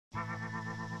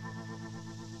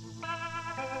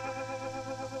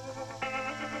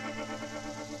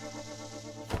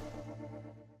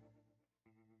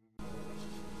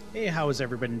Hey, how is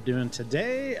everybody doing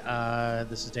today?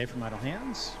 This is Dave from Idle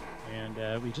Hands,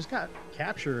 and we just got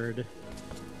captured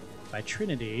by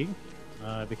Trinity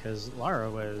because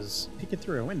Lara was peeking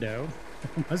through a window,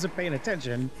 wasn't paying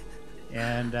attention,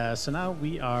 and so now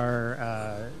we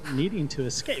are needing to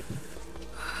escape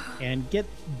and get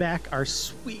back our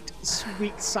sweet,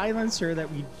 sweet silencer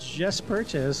that we just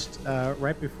purchased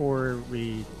right before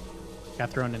we got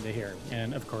thrown into here,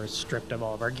 and of course stripped of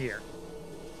all of our gear.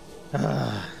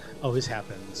 Always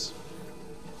happens.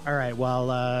 All right,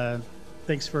 well,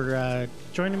 thanks for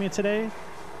joining me today,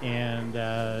 and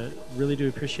really do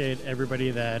appreciate everybody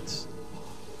that,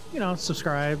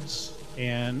 subscribes,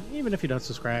 and even if you don't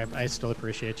subscribe, I still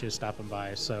appreciate you stopping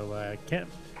by. So can't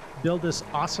build this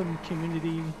awesome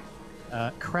community,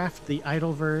 craft the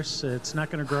Idleverse. It's not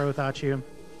going to grow without you,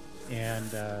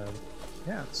 and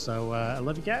yeah, so I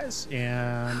love you guys,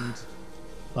 and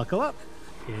buckle up.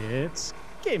 It's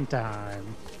game time.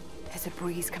 There's a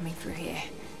breeze coming through here.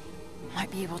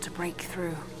 Might be able to break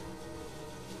through.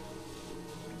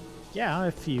 Yeah,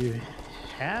 if you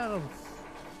have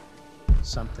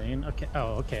something. Okay.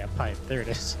 Oh, okay, a pipe. There it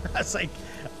is. I was like,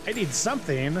 I need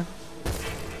something. And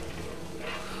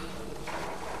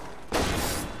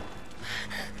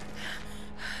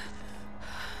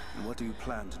what do you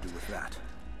plan to do with that?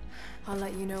 I'll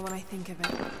let you know when I think of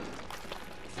it.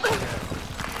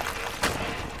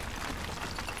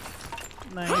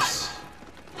 Nice.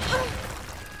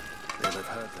 They'll have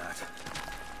heard that.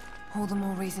 All the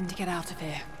more reason to get out of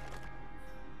here.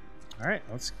 All right,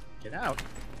 let's get out.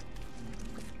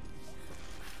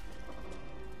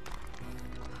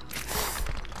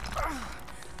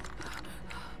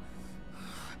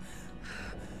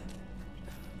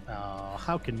 Oh,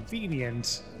 how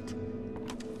convenient.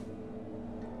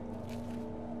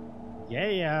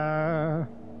 Yeah.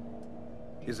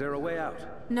 Is there a way out?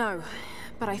 No,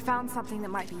 but I found something that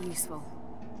might be useful.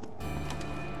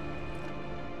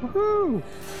 Woohoo!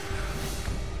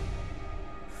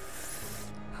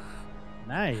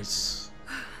 Nice.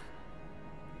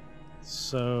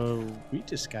 So we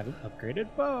just got an upgraded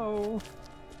bow.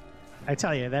 I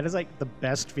tell you, that is like the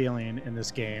best feeling in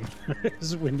this game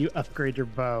is when you upgrade your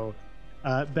bow.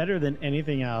 Better than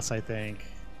anything else, I think,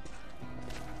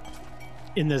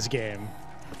 in this game.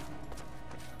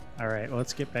 All right, well,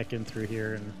 let's get back in through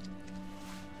here and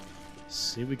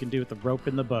see what we can do with the rope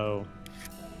and the bow.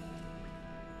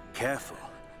 Careful.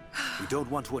 We don't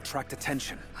want to attract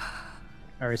attention.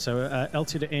 All right, so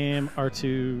L2 to aim,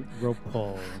 R2 rope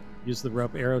pull. Use the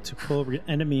rope arrow to pull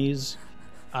enemies,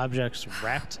 objects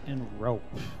wrapped in rope.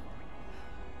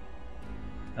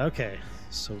 Okay,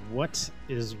 so what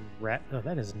is wrapped? Oh,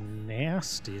 that is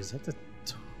nasty. Is that the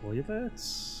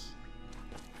toilets?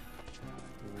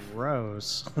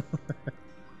 Gross.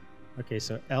 Okay,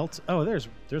 so L2. Oh, there's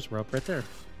rope right there.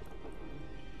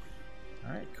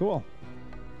 All right, cool.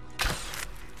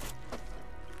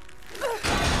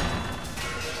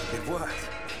 It worked.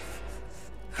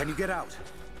 Can you get out?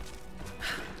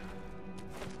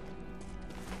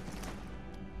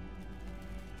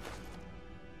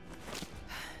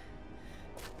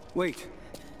 Wait.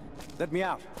 Let me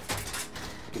out.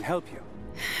 I can help you.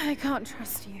 I can't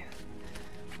trust you.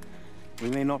 We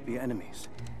may not be enemies.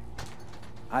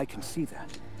 I can see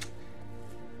that.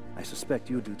 I suspect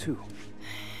you do too.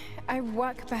 I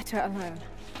work better alone.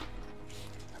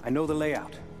 I know the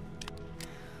layout.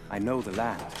 I know the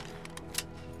land.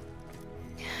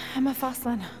 I'm a fast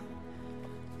learner.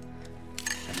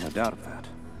 I've no doubt of that.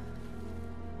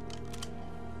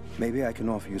 Maybe I can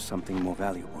offer you something more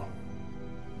valuable.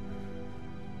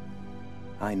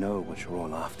 I know what you're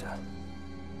all after.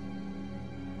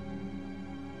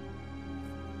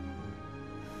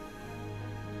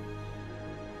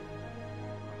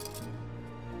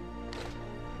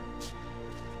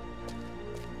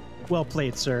 Well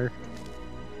played, sir.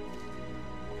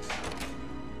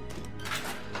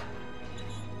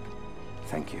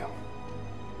 Thank you.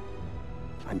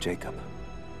 I'm Jacob.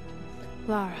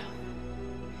 Lara,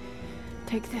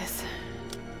 take this.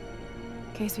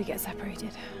 In case we get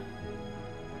separated.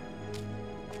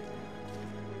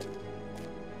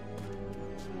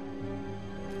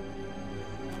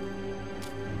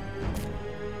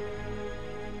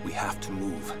 We have to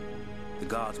move. The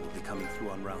guards will be coming through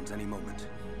on rounds any moment.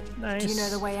 Nice. Do you know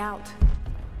the way out?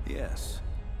 Yes.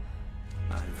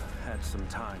 I've had some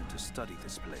time to study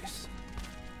this place.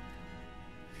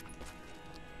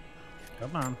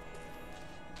 Come on.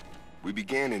 We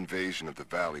began invasion of the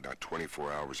valley not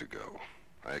 24 hours ago.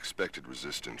 I expected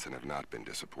resistance and have not been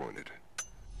disappointed.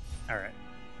 All right.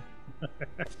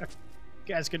 You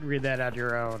guys can read that on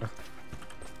your own.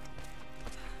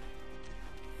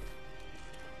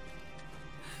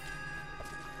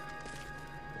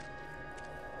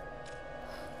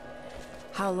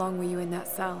 How long were you in that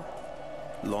cell?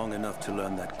 Long enough to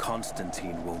learn that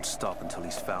Constantine won't stop until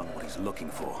he's found what he's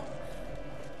looking for.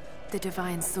 The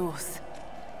divine source.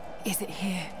 Is it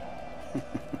here?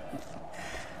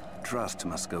 Trust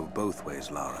must go both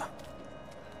ways, Lara.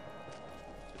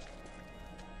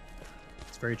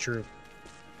 It's very true.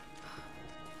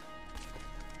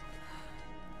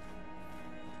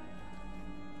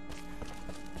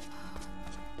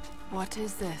 What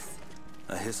is this?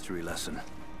 A history lesson.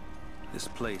 This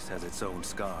place has its own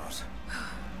scars.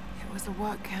 It was a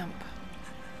work camp.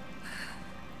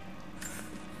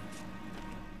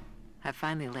 I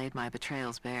finally laid my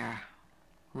betrayals bare.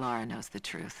 Lara knows the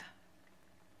truth.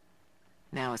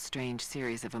 Now a strange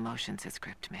series of emotions has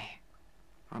gripped me.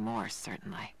 Remorse,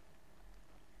 certainly.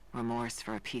 Remorse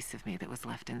for a piece of me that was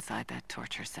left inside that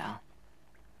torture cell.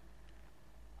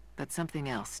 But something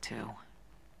else, too.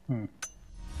 All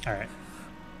right.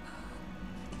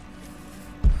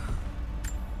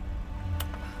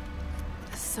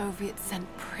 The Soviets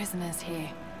sent prisoners here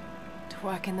to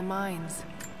work in the mines.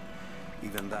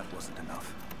 Even that wasn't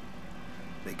enough.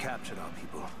 They captured our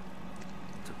people.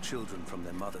 Took children from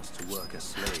their mothers to work as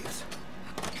slaves.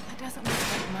 It doesn't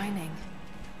look like mining.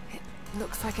 It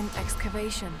looks like an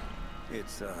excavation.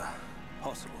 It's,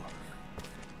 possible.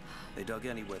 They dug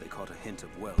anywhere they caught a hint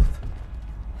of wealth.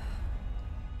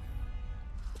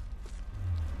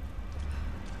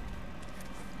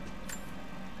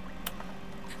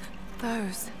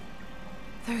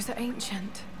 Those are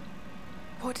ancient.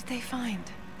 What did they find?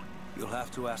 You'll have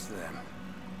to ask them.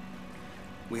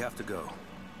 We have to go.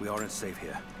 We aren't safe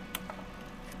here.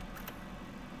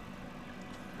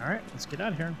 All right, let's get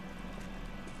out of here.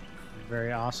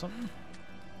 Very awesome.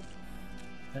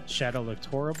 That shadow looked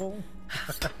horrible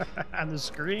on the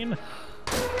screen.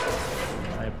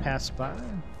 I passed by.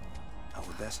 Our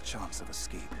best chance of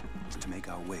escape is to make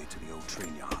our way to the old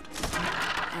train yard.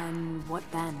 And what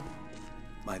then?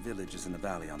 My village is in the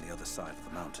valley on the other side of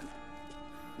the mountain.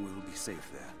 We will be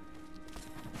safe there.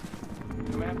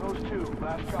 Command Post 2,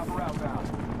 last chopper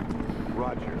outbound.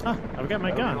 Roger. Ah, I've got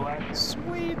my gun.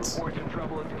 Sweet. Reports of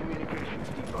trouble at the communications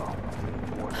depot.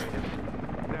 More natives.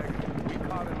 Next, we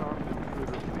caught an armed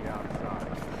intruder from the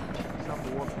outside.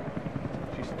 Some woman.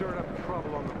 She stirred up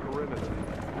trouble on the perimeter.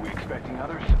 Are we expecting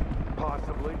others?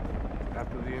 Possibly.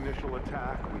 After the initial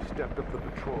attack, we stepped up the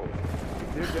patrol.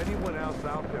 If there's anyone else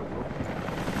out there, we'll...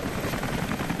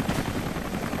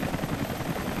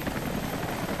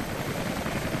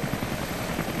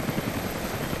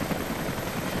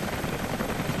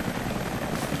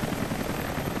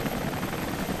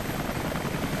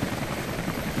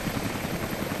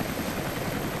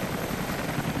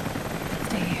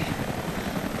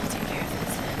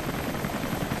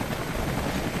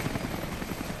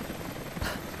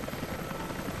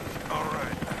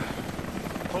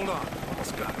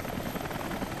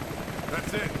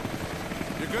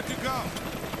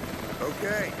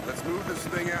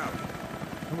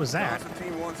 What was that?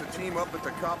 Constantine wants a team up at the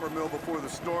copper mill before the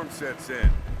storm sets in.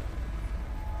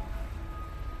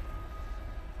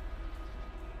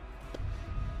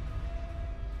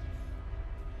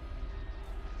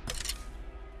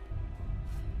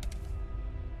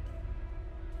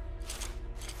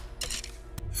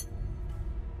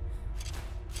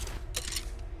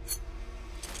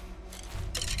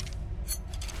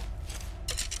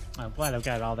 I'm glad I've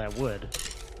got all that wood.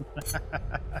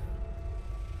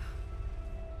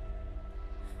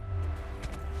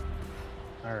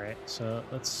 Alright, so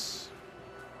let's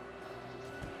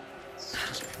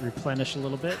just replenish a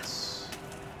little bit.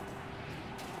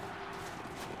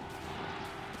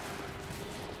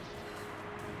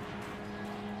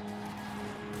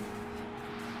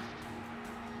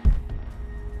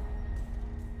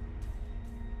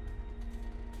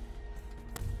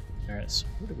 Alright, so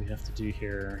what do we have to do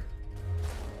here?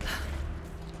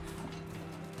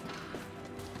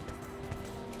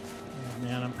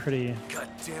 Man, I'm pretty... God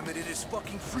damn it, it is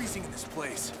fucking freezing in this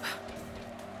place.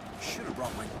 Should have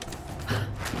brought my...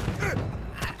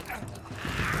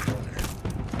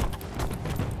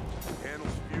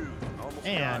 Panel's fused. Almost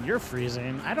Man, gone. you're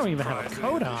freezing. I don't even have a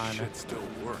coat on. Shit still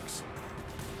works.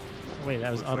 Wait,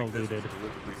 that was Looks like this auto-looted. was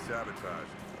deliberately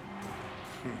sabotaged.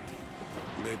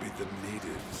 Maybe the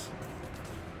natives.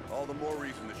 All the more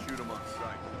reason to shoot them on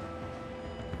sight.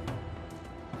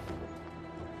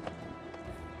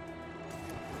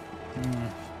 I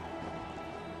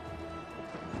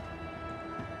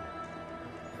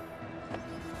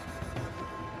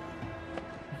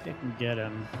think I can get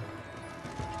him.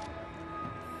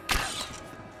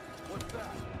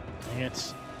 Dang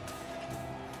it.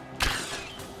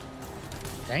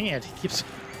 Dang it, he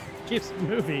keeps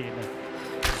moving.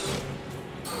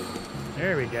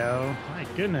 There we go. My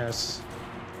goodness.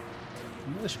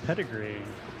 English pedigree.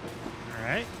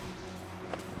 Alright.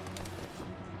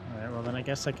 Alright, well then I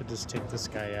guess I could just take this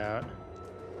guy out.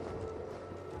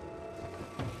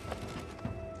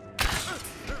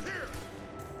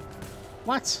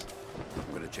 What?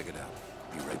 I'm gonna check it out.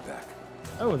 Be right back.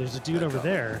 Oh, there's a dude over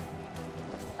there.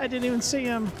 I didn't even see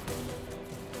him.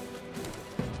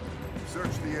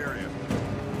 Search the area.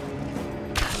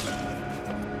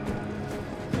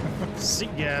 See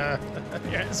ya.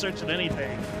 You're not searching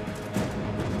anything.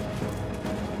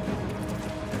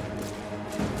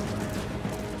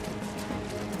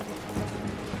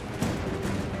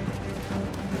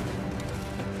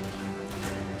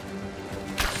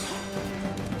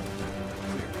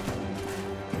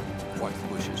 Watch the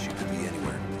bushes. She could be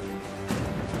anywhere.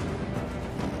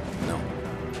 No.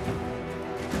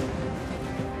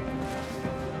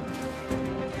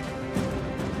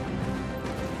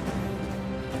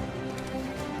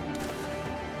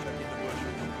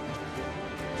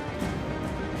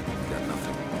 Got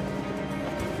nothing.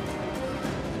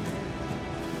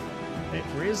 Hey,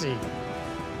 where is he?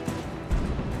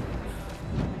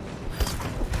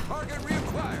 Target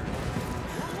reacquired.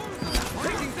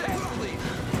 Taking fast lead.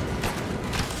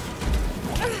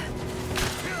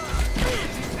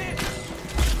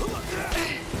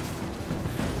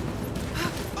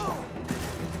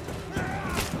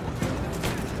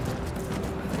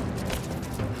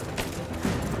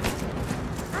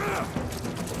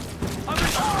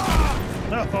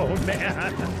 Oh,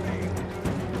 man.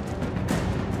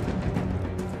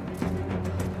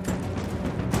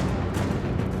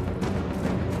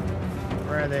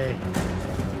 Where are they?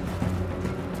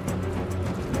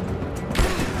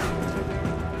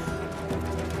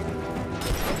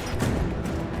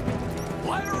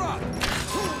 Light her up.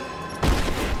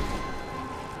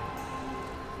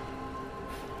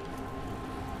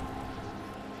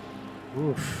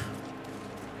 Oof.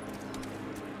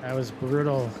 That was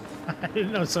brutal. I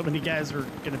didn't know so many guys were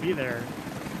going to be there.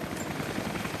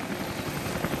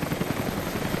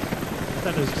 I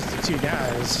thought it was just the two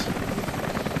guys.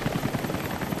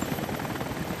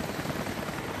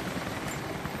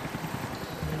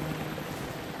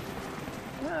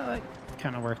 Well, that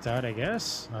kind of worked out, I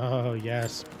guess. Oh,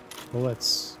 yes.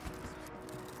 Bullets.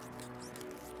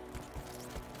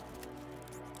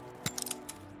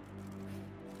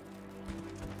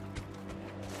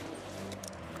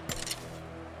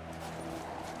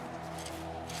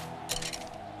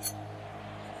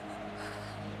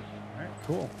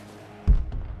 Cool.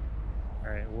 All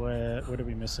right, what are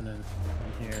we missing in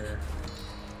here?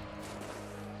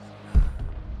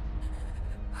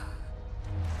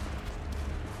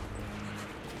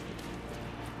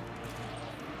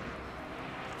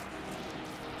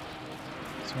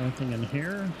 Is there anything in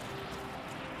here?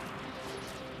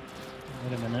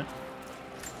 Wait a minute.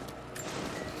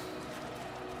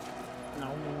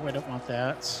 No, I don't want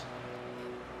that.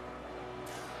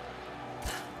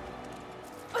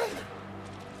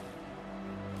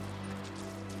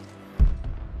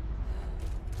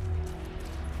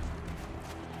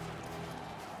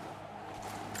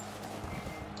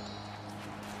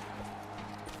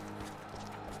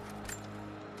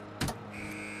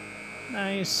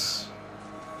 Nice.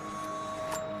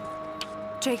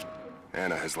 Jake.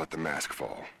 Anna has let the mask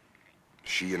fall.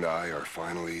 She and I are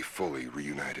finally fully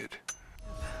reunited.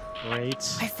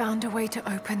 Great. I found a way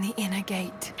to open the inner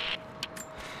gate.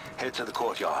 Head to the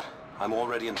courtyard. I'm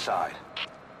already inside.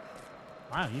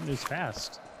 Wow, he moves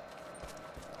fast.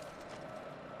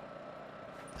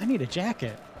 I need a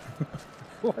jacket.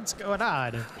 What's going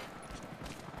on? There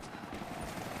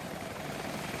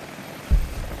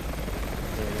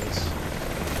it is.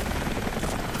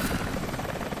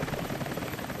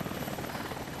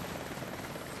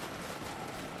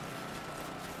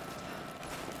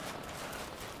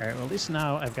 All right, well, at least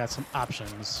now I've got some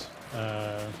options.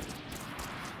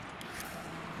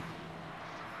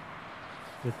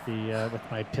 With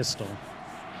my pistol.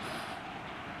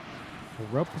 The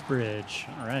rope bridge.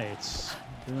 All right,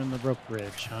 doing the rope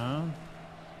bridge, huh?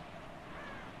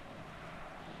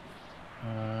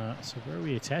 So where are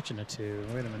we attaching it to?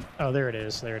 Wait a minute. Oh, there it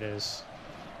is. There it is.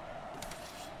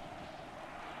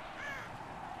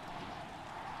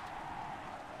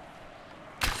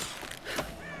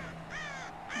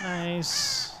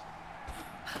 Nice.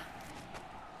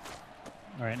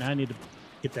 All right, now I need to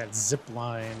get that zip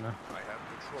line. I have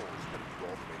patrols headed to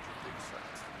all the major dig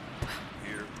sites.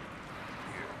 Here,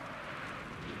 here,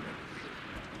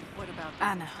 and What about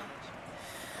Anna?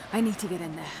 I need to get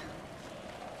in there.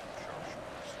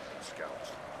 sharpshooters,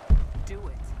 scouts. Do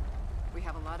it. We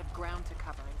have a lot of ground to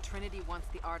cover, and Trinity wants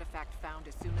the artifact found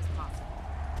as soon as possible.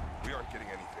 We aren't getting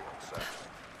anything on site.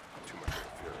 Too much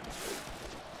interference.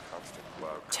 Constant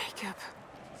cloud. Jacob,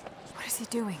 what is he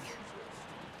doing?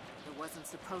 It wasn't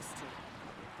supposed to.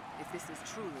 If this is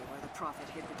truly where the Prophet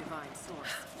hid the divine source,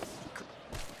 he could...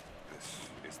 This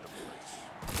is the place.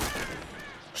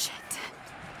 Shit.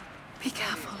 Be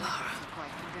careful, Lara.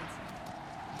 Quite convincing.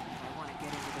 I want to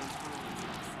get into those ruins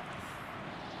myself.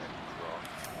 And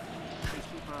Croft. We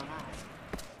keep her alive.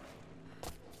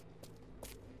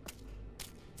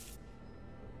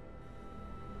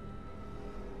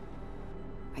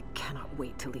 I cannot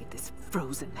wait to leave this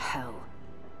frozen hell.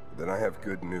 Then I have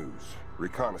good news.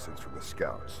 Reconnaissance from the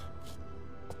scouts.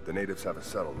 The natives have a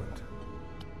settlement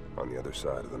on the other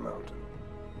side of the mountain.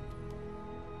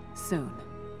 Soon,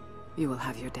 you will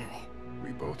have your day.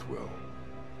 We both will.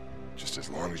 Just as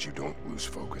long as you don't lose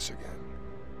focus again.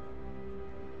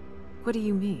 What do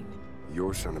you mean?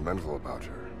 You're sentimental about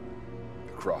her.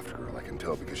 The Croft girl, I can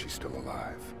tell because she's still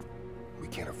alive. We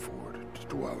can't afford to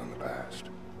dwell in the past.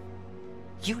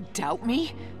 You doubt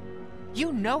me?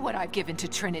 You know what I've given to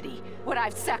Trinity, what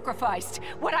I've sacrificed,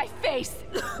 what I face!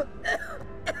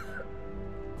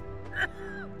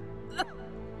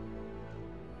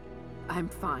 I'm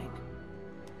fine.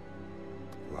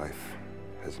 Life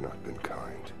has not been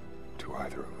kind to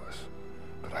either of us,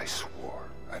 but I swore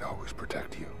I'd always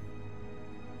protect you.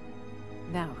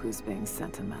 Now who's being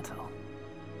sentimental?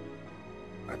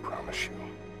 I promise you.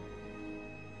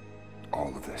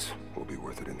 All of this will be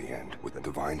worth it in the end. With the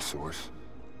divine source,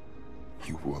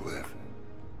 you will live.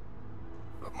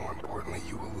 But more importantly,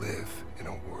 you will live in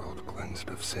a world cleansed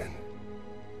of sin.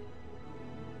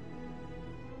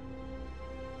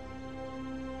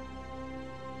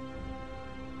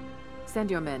 Send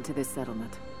your men to this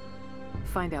settlement.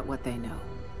 Find out what they know.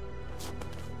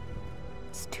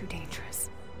 It's too dangerous.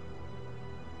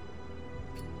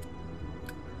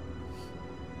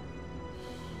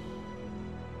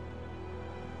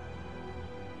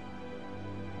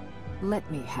 Let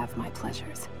me have my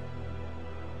pleasures.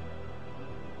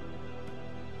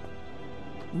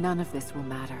 None of this will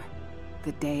matter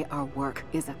the day our work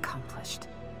is accomplished.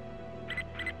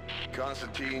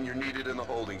 Constantine, you're needed in the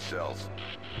holding cells.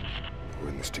 We're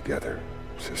in this together,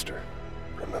 sister.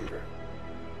 Remember.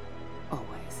 Always.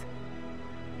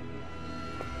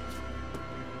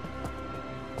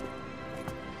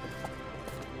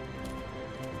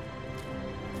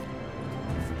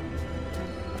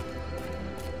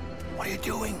 What are you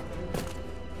doing?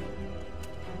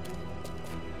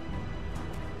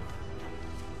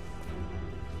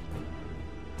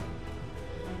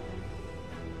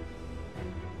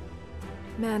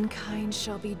 Mankind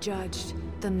shall be judged.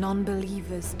 The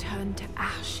non-believers turned to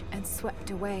ash and swept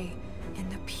away,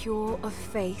 and the pure of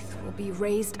faith will be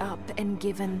raised up and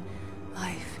given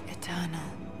life eternal.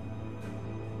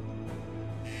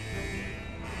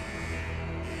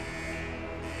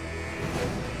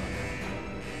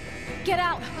 Get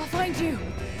out! I'll find you!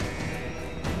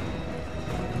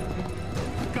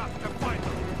 Got to find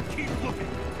them. Keep looking.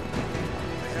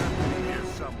 They have to be here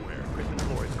somewhere. Prison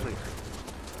floor is clear.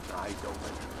 I don't know.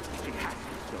 She has to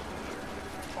still be here.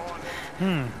 On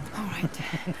it. All right.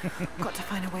 Got to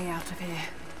find a way out of here.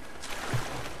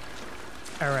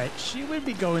 All right, she would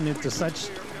be going into such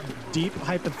deep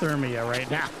hypothermia right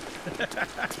now.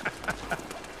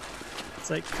 It's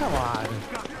like, come on.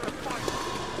 Got to find them.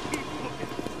 Keep looking.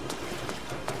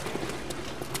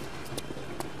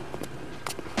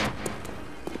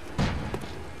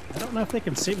 I don't know if they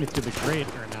can see me through the grate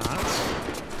or not.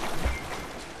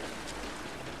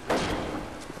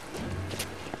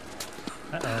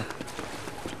 Uh-oh.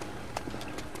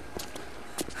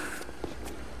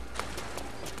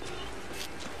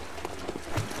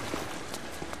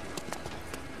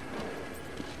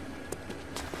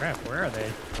 Crap, where are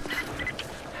they?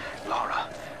 Lara,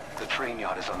 the train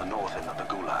yard is on the north end of the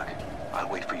Gulag. I'll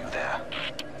wait for you there.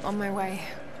 On my way.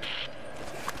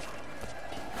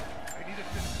 I need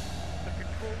assistance. The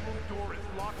control room door is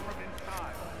locked from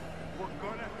inside. We're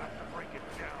gonna have to break it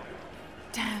down.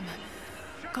 Damn.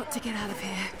 Got to get out of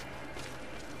here.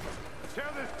 Tear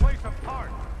this place apart.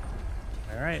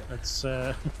 All right, let's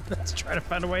let's try to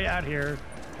find a way out here.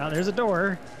 Oh, there's a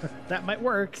door. That might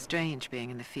work. Strange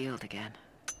being in the field again.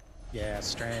 Yeah,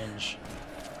 strange.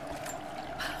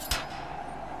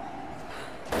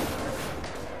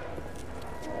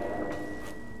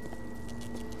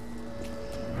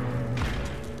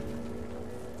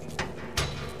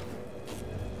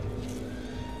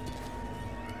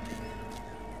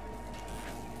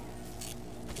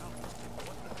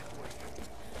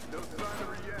 No sign of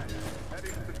her yet.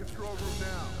 Heading to the control room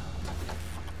now.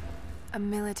 A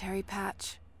military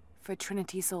patch for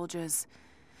Trinity soldiers.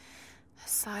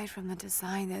 Aside from the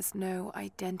design, there's no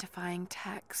identifying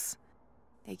text.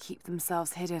 They keep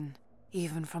themselves hidden,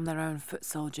 even from their own foot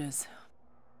soldiers.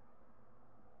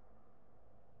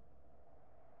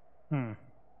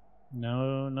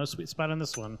 No sweet spot on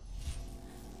this one.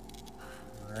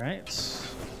 Alright.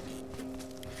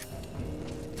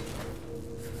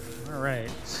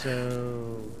 Alright,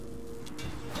 so...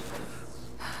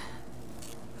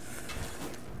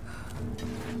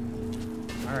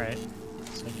 Alright,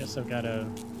 so I guess I've got to...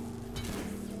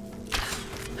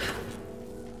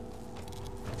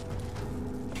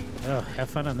 Oh, have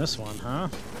fun on this one, huh?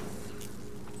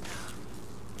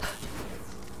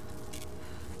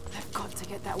 I've got to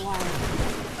get that wire.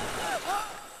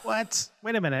 What?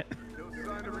 Wait a minute. No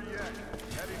sign of her yet.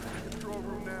 Heading to the control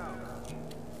room now.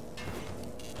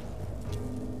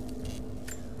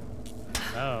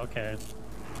 Oh, okay.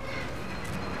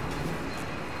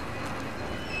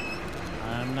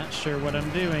 I'm not sure what I'm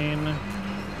doing.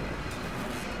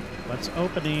 What's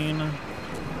opening?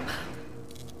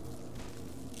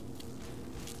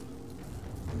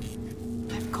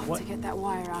 I've got to get that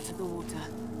wire out of the water.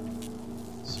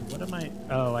 So what am I?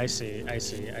 Oh, I see.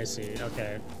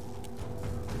 Okay.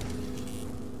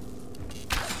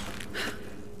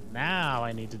 Now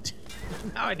I need to do,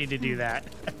 now I need to do that.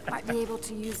 Might be able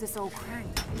to use this old crank.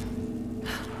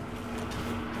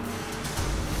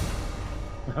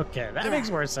 Okay, that makes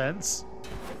more sense.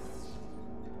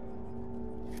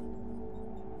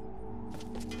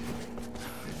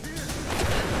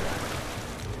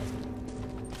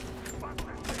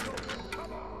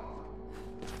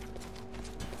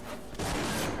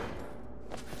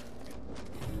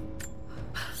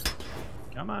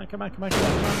 Come on.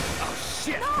 Oh,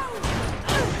 shit!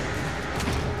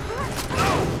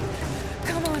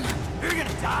 Come on. You're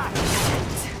gonna die!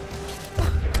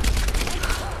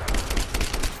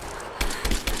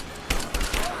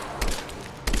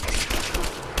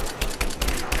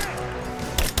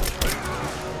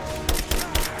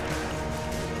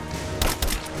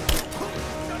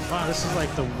 Wow, this is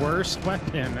like the worst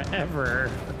weapon ever.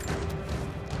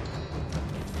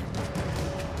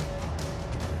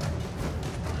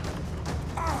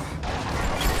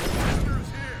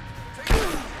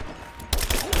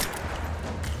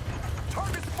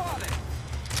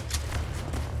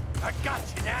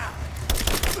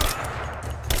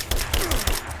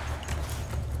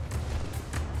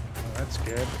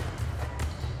 Good.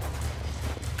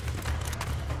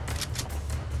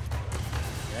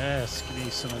 Yes, give me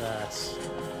some of that.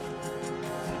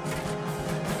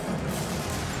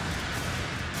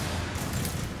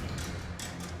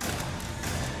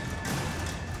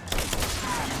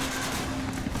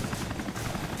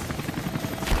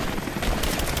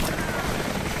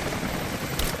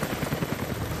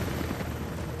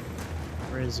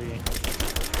 Where is he?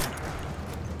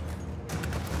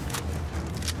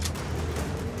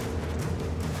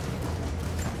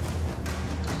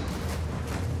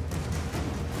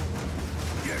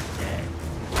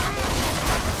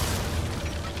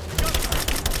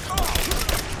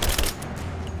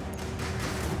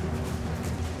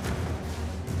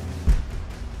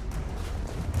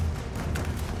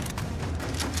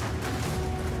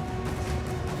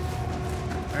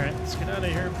 Alright, let's get out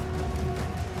of here.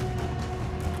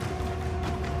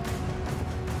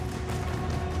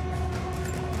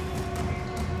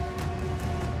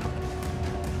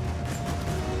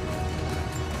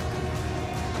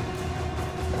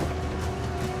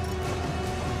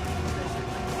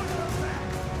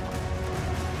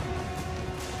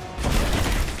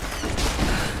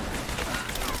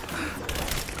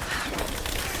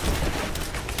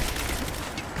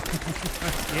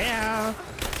 Yeah!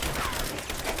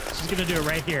 She's gonna do it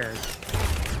right here.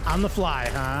 On the fly,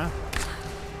 huh?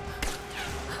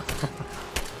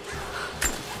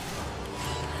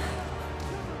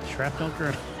 Shrapnel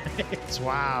grenades.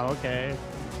 Wow, okay.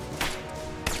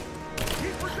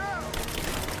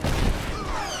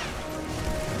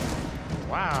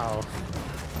 Wow.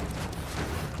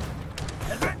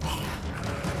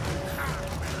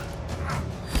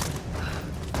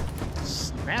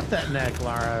 Snap that neck,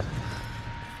 Lara.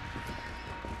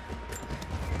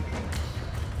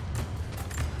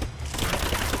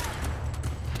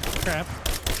 Crap.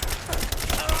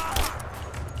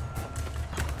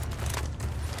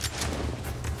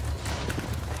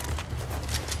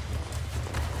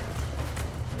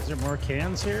 Is there more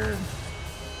cans here?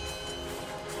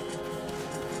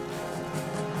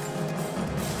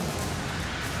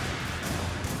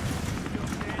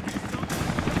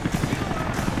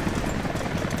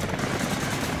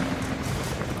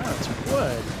 Wow, it's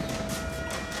wood.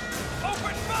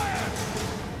 Open fire!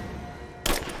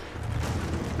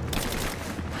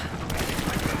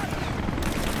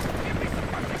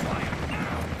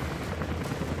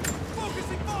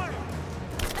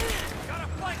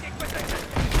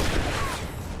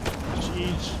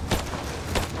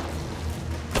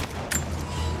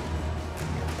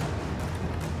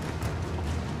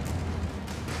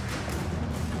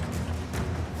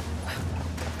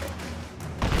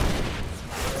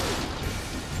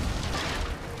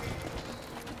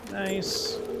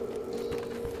 nice.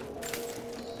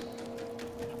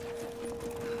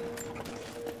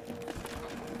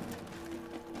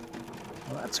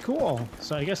 Well, that's cool.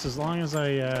 So I guess as long as I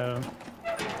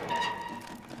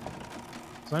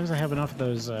have enough of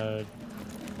those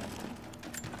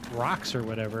rocks or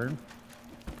whatever,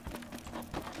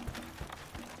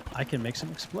 I can make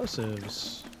some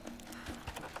explosives.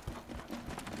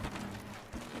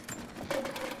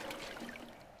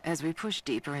 As we push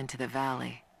deeper into the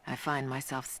valley, I find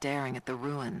myself staring at the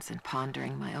ruins and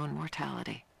pondering my own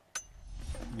mortality.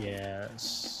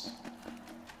 Yes.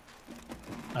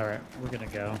 All right, we're gonna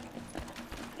go.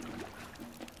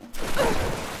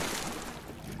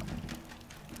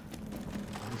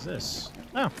 What is this?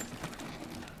 Oh.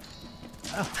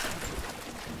 Oh.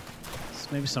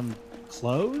 This maybe some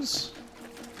clothes?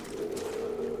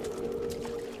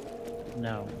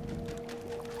 No.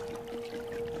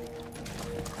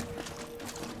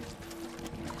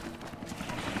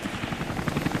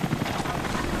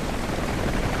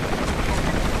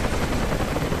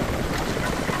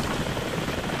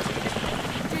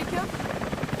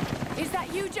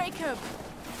 Jacob!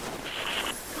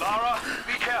 Lara,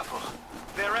 be careful.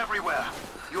 They're everywhere.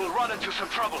 You'll run into some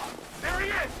trouble. There he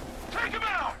is! Take him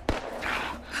out!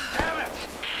 Damn it!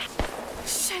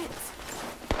 Shit!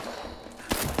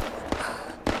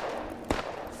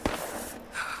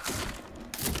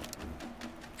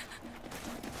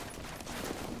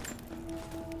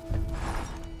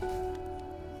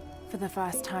 For the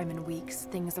first time in weeks,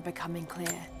 things are becoming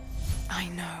clear. I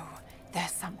know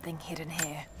there's something hidden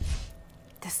here.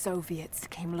 The Soviets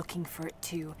came looking for it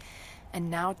too, and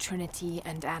now Trinity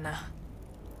and Anna.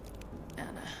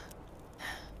 Anna.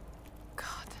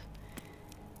 God,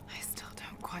 I still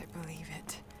don't quite believe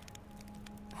it.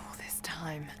 All this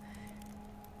time,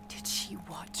 did she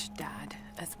watch Dad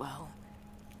as well?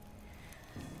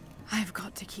 I've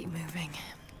got to keep moving.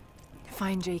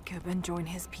 Find Jacob and join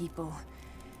his people.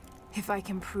 If I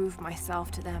can prove myself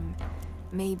to them,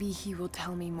 maybe he will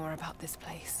tell me more about this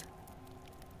place.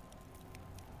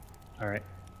 All right.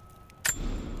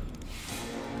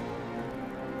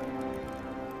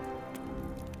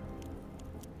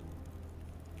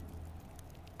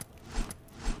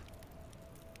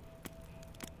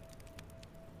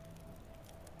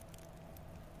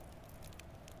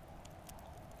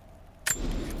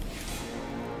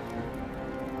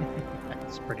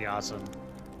 That's pretty awesome.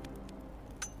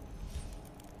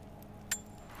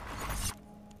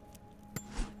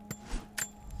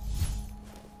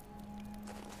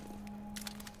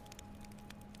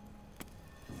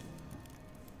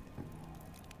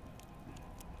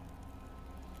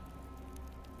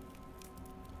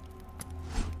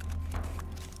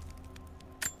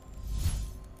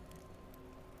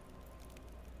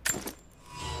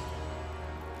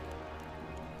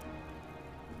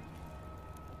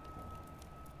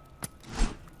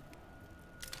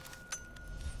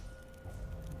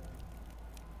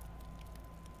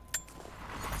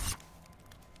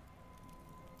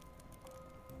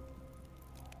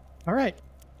 All right.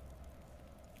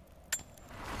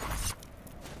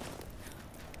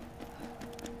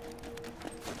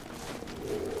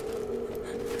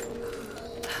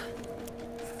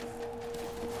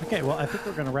 Okay, well, I think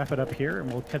we're going to wrap it up here,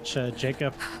 and we'll catch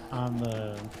Jacob on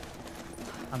the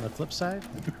flip side.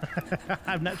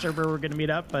 I'm not sure where we're going to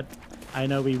meet up, but I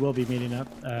know we will be meeting up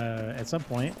at some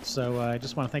point. So I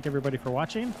just want to thank everybody for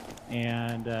watching,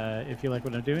 and if you like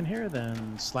what I'm doing here,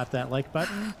 then slap that like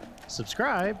button,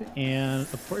 subscribe, and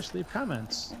of course leave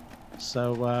comments.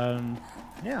 So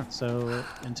yeah, so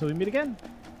until we meet again,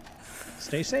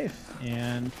 stay safe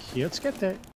and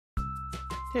Kiyotsukete.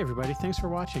 Hey everybody, thanks for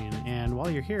watching, and while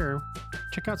you're here,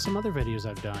 check out some other videos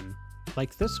I've done,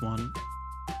 like this one,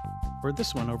 or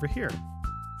this one over here.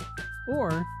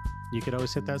 Or you could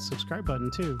always hit that subscribe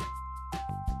button too.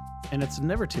 And it's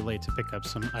never too late to pick up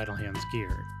some Idle Hands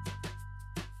gear.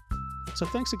 So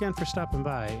thanks again for stopping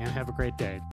by, and have a great day.